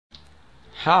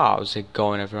How's it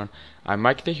going, everyone? I'm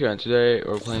Mike here, and today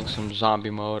we're playing some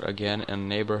zombie mode again in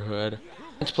Neighborhood.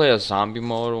 Let's play a zombie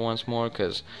mode once more,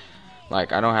 cause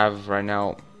like I don't have right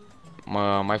now.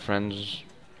 My friends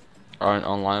aren't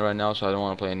online right now, so I don't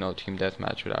want to play no team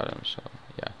deathmatch without them. So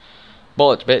yeah,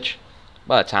 bullets, bitch.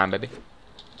 Bullet time, baby.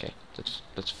 Okay,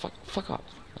 let's fuck up.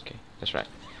 Okay, that's right.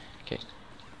 Okay,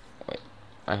 wait.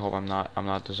 I hope I'm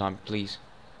not the zombie, please.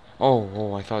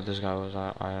 Oh, I thought this guy was.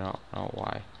 I don't know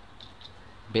why.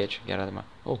 Bitch, get out of my.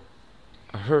 Oh,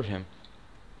 I heard him.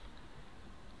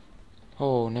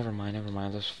 Oh, never mind.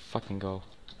 Let's fucking go.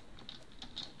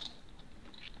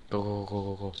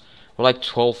 Go. We're like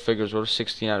 12 figures. We're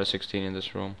 16 out of 16 in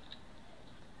this room.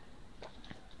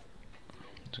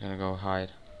 Just gonna go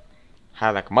hide.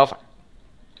 Hide like a motherfucker.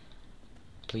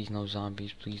 Please no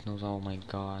zombies. Please no zombies. Oh my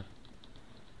god.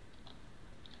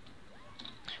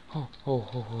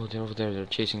 Oh, they're over there. They're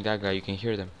chasing that guy. You can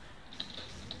hear them.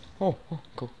 Oh,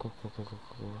 go.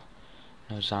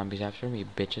 No zombies after me,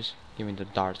 bitches. Give me the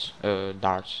darts.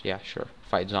 Darts. Yeah, sure.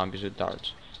 Fight zombies with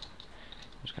darts.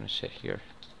 I'm just gonna sit here.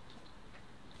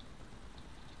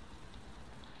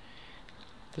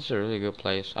 This is a really good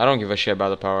place. I don't give a shit about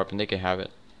the power up, and they can have it.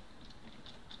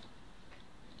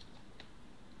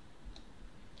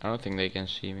 I don't think they can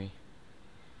see me.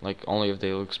 Like, only if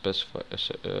they look specified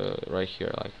right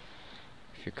here. Like,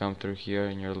 if you come through here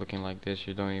and you're looking like this,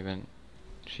 you don't even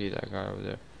see that guy over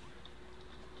there.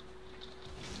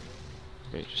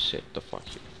 Okay, just sit the fuck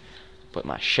here. Put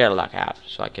my Sherlock out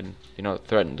so I can,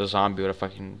 threaten the zombie with a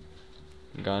fucking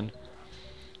gun.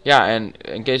 Yeah, and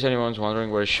in case anyone's wondering,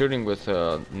 we're shooting with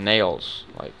nails,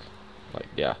 like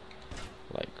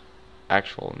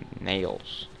actual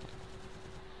nails,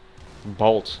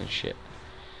 bolts and shit.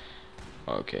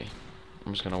 Okay,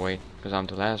 I'm just gonna wait because I'm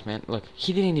the last man. Look,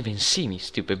 he didn't even see me,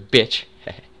 stupid bitch.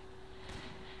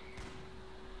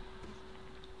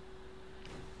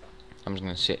 I'm just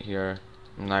gonna sit here.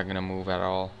 I'm not gonna move at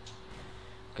all.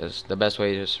 Because the best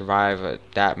way to survive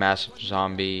that massive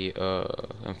zombie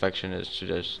infection is to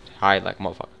just hide like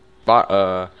motherfucker. But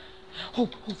oh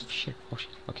shit,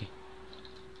 okay.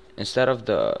 Instead of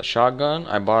the shotgun,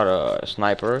 I bought a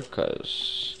sniper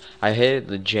because I hated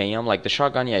the jam. Like the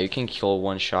shotgun, yeah, you can kill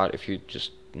one shot if you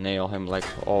just nail him like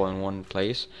all in one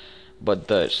place. But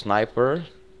the sniper,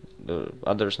 the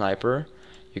other sniper,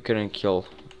 you couldn't kill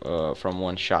from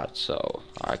one shot. So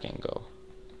I can go.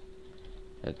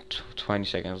 At 20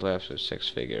 seconds left with 6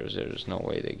 figures. There's no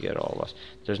way they get all of us.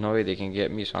 There's no way they can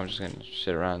get me, so I'm just gonna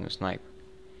sit around and snipe.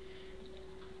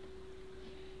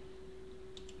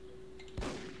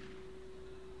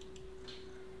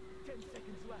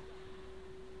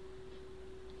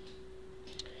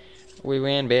 We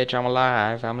win, bitch. I'm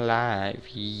alive.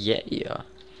 Yeah.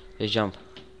 Let's jump.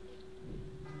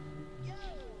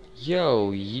 Yo,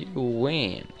 you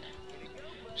win.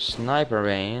 Sniper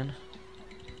man.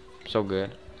 So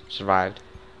good. Survived.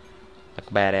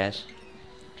 Like a badass.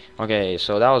 Okay,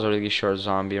 so that was a really short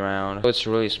zombie round. It's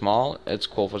really small. It's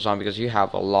cool for zombie because you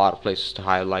have a lot of places to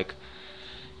hide. Like,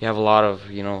 you have a lot of,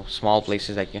 small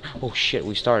places that you... Oh shit,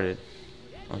 we started.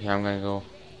 Okay, I'm gonna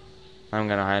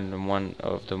hide in one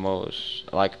of the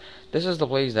most... Like, this is the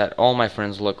place that all my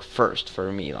friends look first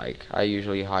for me. Like, I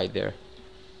usually hide there.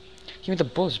 Give me the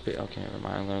bullets, bit. Okay, never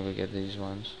mind. I'm gonna go get these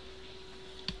ones.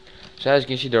 So as you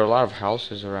can see, there are a lot of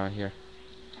houses around here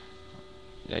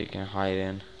that you can hide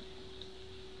in.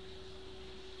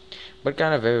 But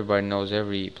kind of everybody knows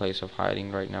every place of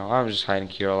hiding right now. I'm just hiding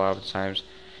here a lot of times.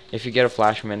 If you get a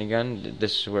flash minigun,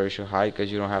 this is where you should hide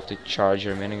because you don't have to charge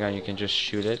your minigun. You can just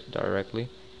shoot it directly.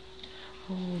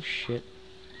 Oh shit.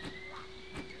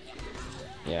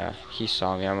 Yeah, he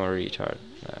saw me. I'm a retard.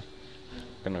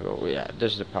 Gonna go. Yeah,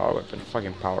 this is the power weapon.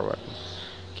 Fucking power weapon.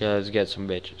 Okay, let's get some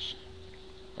bitches.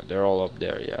 They're all up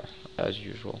there, yeah, as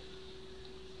usual.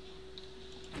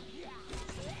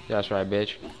 That's right,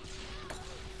 bitch.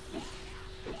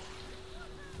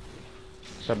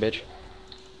 What's up, bitch?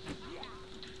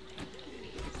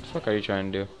 What the fuck are you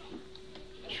trying to do?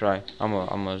 Try. I'm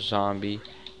a zombie,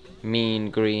 mean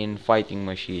green fighting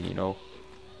machine,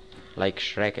 like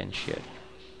Shrek and shit.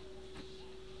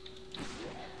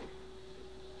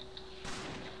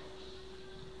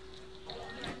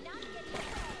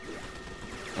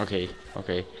 Okay.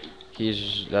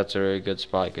 That's a very good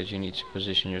spot because you need to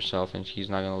position yourself, and he's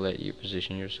not gonna let you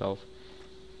position yourself.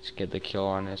 Let's get the kill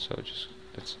on it. So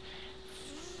let's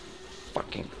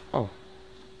fucking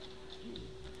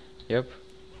Yep.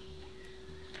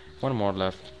 One more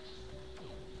left.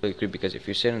 Really creepy because if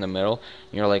you sit in the middle,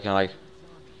 you're like and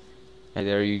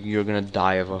there you're gonna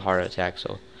die of a heart attack.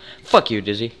 So fuck you,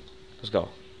 Dizzy. Let's go.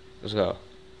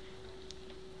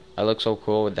 I look so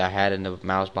cool with that hat and the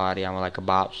mouse body. I'm like a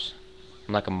mouse.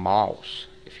 I'm like a mouse,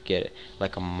 if you get it.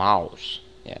 Like a mouse.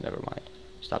 Yeah, never mind.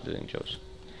 Stop doing jokes.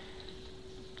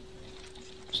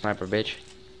 Sniper, bitch.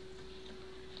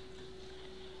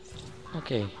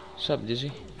 Okay, sup,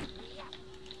 Dizzy?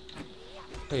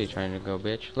 Where are you trying to go,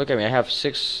 bitch? Look at me. I have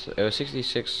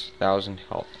 66,000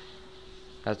 health.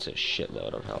 That's a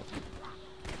shitload of health.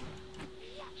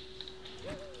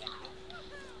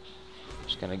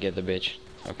 Just gonna get the bitch.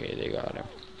 Okay, they got him.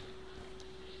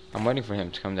 I'm waiting for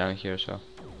him to come down here, so.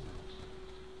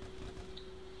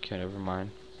 Okay, never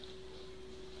mind.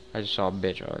 I just saw a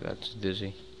bitch. Oh, that's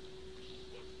Dizzy.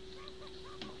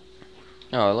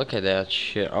 Oh, look at that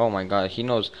shit. Oh my god, he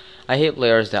knows. I hate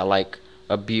players that like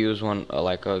abuse one,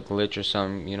 like a glitch or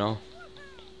something, you know?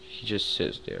 He just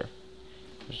sits there.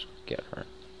 Just get her.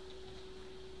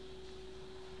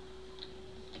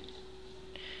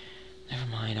 Never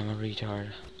mind, I'm a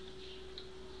retard.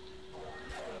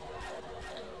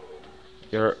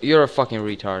 You're a fucking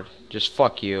retard. Just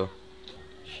fuck you.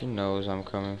 She knows I'm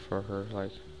coming for her,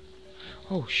 like.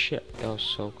 Oh shit, that was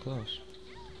so close.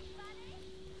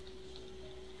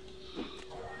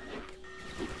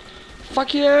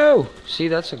 Fuck you! See,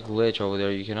 that's a glitch over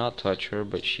there. You cannot touch her,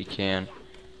 but she can.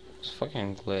 It's a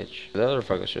fucking glitch. The other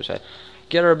fuckers just said,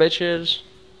 "Get her, bitches!"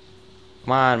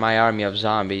 Come on, my army of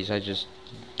zombies. I just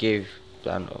gave.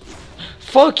 I don't know.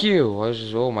 Fuck you! I was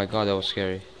just. Oh my god, that was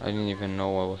scary. I didn't even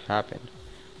know what happened.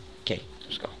 Okay,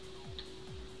 let's go.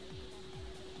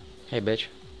 Hey, bitch.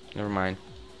 Never mind.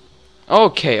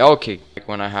 Okay, okay.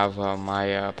 When I have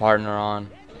my partner on,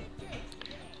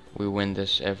 we win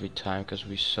this every time because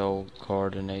we so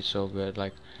coordinate so good.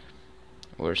 Like,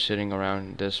 we're sitting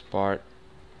around this part,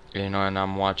 you know, and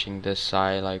I'm watching this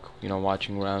side, like, you know,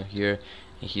 watching around here,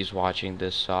 and he's watching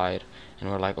this side, and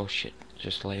we're like, oh shit,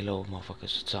 just lay low,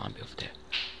 motherfuckers, zombie over there.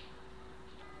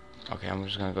 Okay, I'm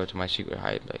just gonna go to my secret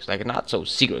hiding place. Like, not so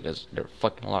secret because there are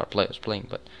fucking a lot of players playing,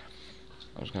 but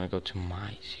I'm just gonna go to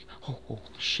my secret. Oh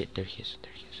shit, there he is,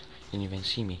 there he is. Didn't even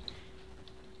see me.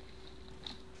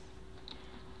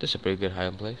 This is a pretty good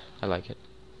hiding place. I like it.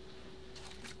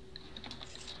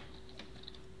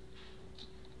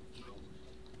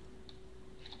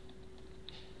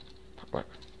 What?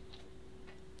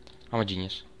 I'm a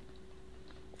genius.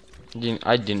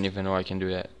 I didn't even know I can do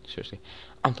that. Seriously.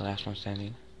 I'm the last one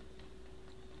standing.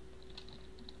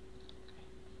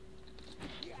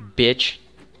 Bitch.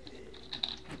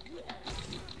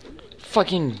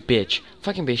 Fucking bitch.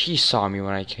 Fucking bitch. He saw me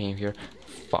when I came here.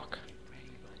 Fuck.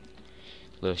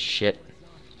 Little shit.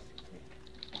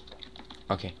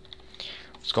 Okay.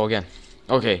 Let's go again.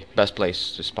 Okay. Best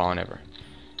place to spawn ever.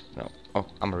 No. Oh,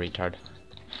 I'm a retard.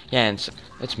 Yeah, and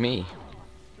it's me.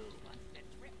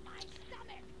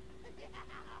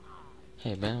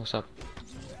 Hey, man. What's up?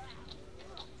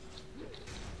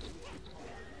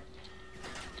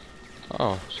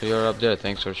 Oh, so you're up there.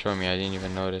 Thanks for showing me. I didn't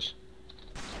even notice.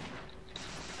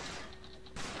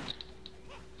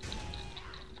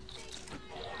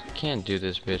 Can't do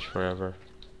this bitch forever.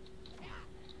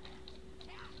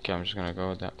 Okay, I'm just gonna go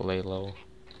with that lay low.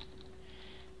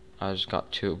 I just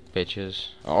got 2 bitches.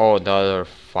 Oh, the other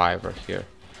 5 are here.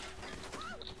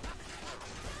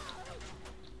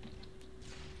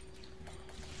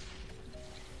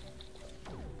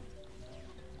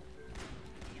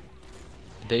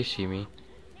 Did they see me?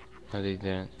 No, they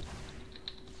didn't.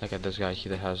 Look at this guy. He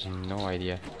has no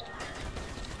idea.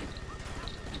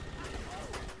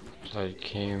 I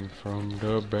came from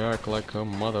the back like a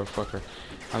motherfucker.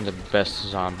 I'm the best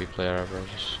zombie player ever.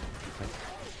 Just like,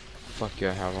 fuck you,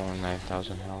 I have only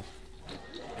 9,000 health.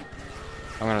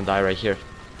 I'm gonna die right here.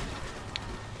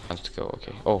 Let's go,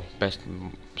 okay. Oh, best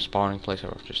spawning place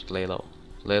ever. Just lay low.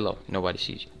 Lay low. Nobody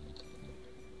sees you.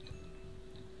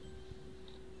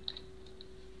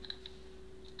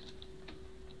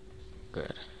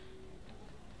 Good.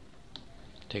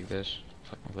 Take this.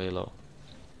 Fucking lay low.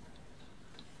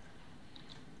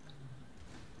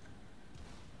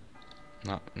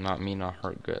 Not me, not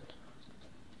hurt. Good.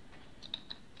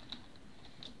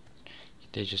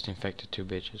 They just infected 2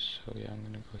 bitches, so yeah, I'm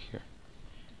gonna go here.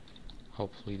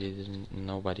 Hopefully they didn't.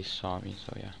 Nobody saw me,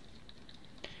 so yeah.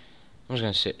 I'm just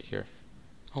gonna sit here.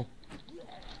 Oh,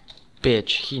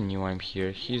 bitch! He knew I'm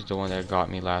here. He's the one that got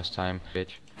me last time,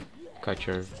 bitch. Cut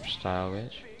your style,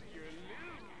 bitch.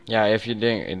 Yeah, if you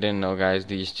didn't know, guys,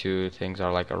 these 2 things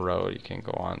are like a road. You can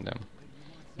go on them.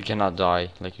 You cannot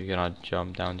die, like you cannot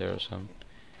jump down there or something.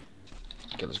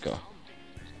 Okay, let's go.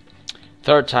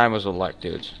 3rd time was a luck,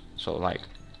 dudes. So like,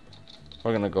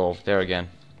 we're gonna go over there again.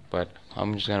 But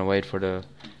I'm just gonna wait for the,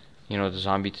 you know, the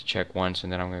zombie to check once,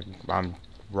 and then I'm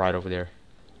right over there.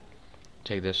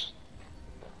 Take this.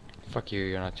 Fuck you,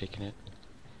 you're not taking it.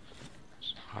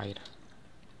 Just hide.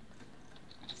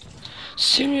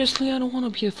 Seriously, I don't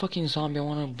want to be a fucking zombie. I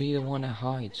want to be the one that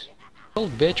hides.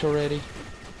 Old bitch already.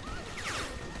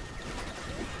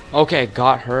 Okay,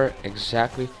 got her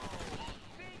exactly.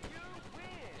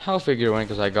 How figure you win?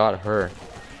 Because I got her.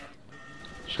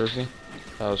 Seriously?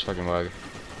 That was fucking bug.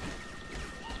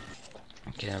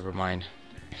 Okay, never mind.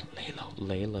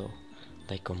 Lay low.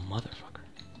 Like a motherfucker.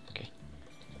 Okay.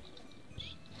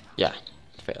 Yeah,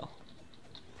 fail.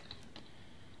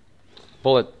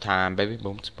 Bullet time, baby.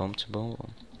 Boom, boom, boom,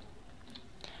 boom.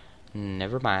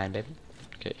 Never mind, baby.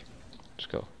 Okay, let's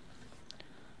go.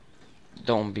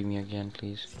 Don't beat me again,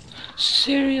 please.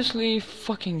 Seriously,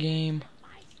 fucking game.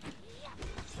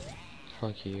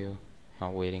 Fuck you.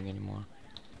 Not waiting anymore.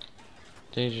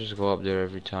 They just go up there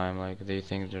every time, like they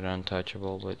think they're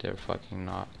untouchable, but they're fucking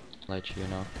not. Let you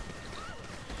know.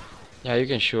 Yeah, you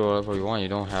can shoot whatever you want. You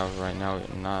don't have right now.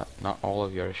 Not all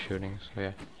of you are shooting. So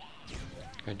yeah,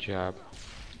 good job.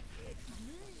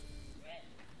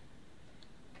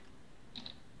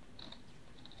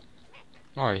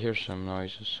 Oh, I hear some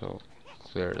noises so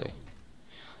clearly.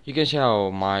 You can see how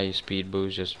my speed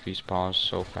boost just respawns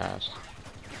so fast.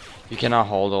 You cannot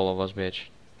hold all of us, bitch.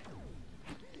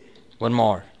 One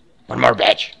more,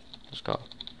 bitch. Let's go.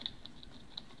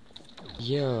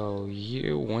 Yo,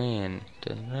 you win.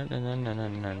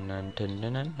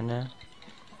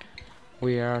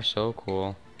 We are so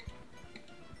cool.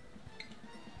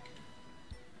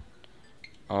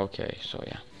 Okay, so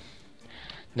yeah.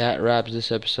 That wraps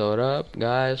this episode up.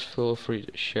 Guys, feel free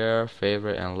to share,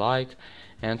 favorite, and like.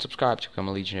 And subscribe to become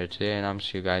a Legionnaire today. And I'm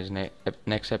see you guys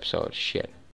next episode. Shit.